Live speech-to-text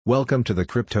Welcome to the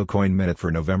Crypto Coin Minute for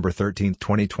November 13,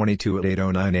 2022 at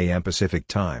 8:09 a.m. Pacific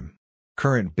Time.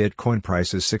 Current Bitcoin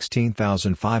price is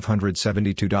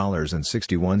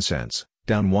 $16,572.61,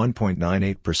 down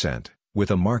 1.98%,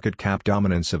 with a market cap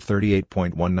dominance of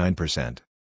 38.19%.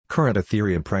 Current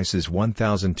Ethereum price is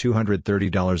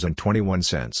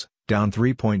 $1,230.21, down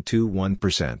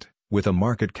 3.21%, with a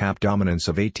market cap dominance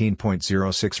of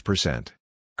 18.06%.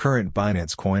 Current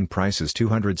Binance Coin price is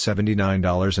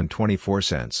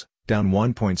 $279.24, down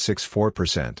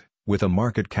 1.64%, with a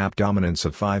market cap dominance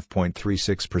of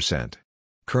 5.36%.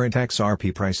 Current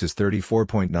XRP price is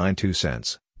 34.92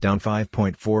 cents, down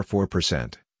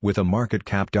 5.44%, with a market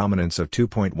cap dominance of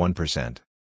 2.1%.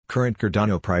 Current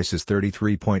Cardano price is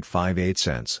 33.58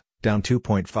 cents, down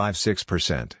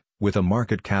 2.56%, with a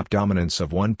market cap dominance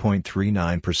of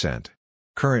 1.39%.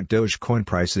 Current Dogecoin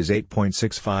price is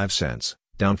 8.65 cents,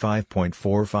 down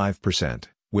 5.45%,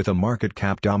 with a market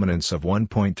cap dominance of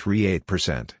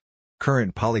 1.38%.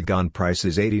 Current Polygon price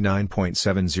is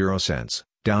 89.70 cents,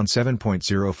 down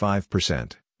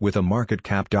 7.05%, with a market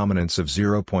cap dominance of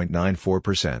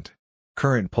 0.94%.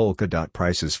 Current Polkadot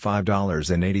price is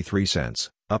 $5.83,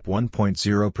 up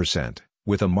 1.0%,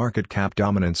 with a market cap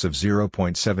dominance of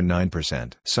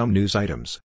 0.79%. Some news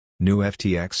items. New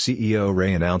FTX CEO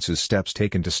Ray announces steps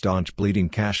taken to staunch bleeding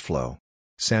cash flow.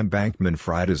 Sam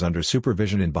Bankman-Fried is under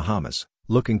supervision in Bahamas,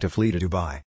 looking to flee to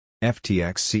Dubai.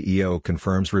 FTX CEO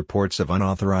confirms reports of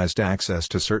unauthorized access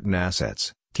to certain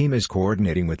assets, team is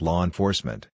coordinating with law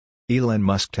enforcement. Elon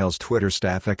Musk tells Twitter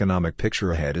staff economic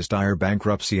picture ahead as dire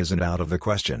bankruptcy isn't out of the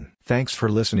question. Thanks for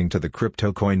listening to the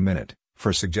Crypto Coin Minute.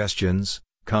 For suggestions,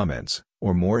 comments,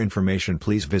 or more information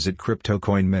please visit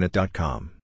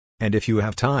CryptoCoinMinute.com. And if you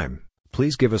have time,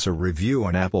 please give us a review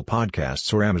on Apple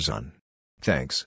Podcasts or Amazon. Thanks.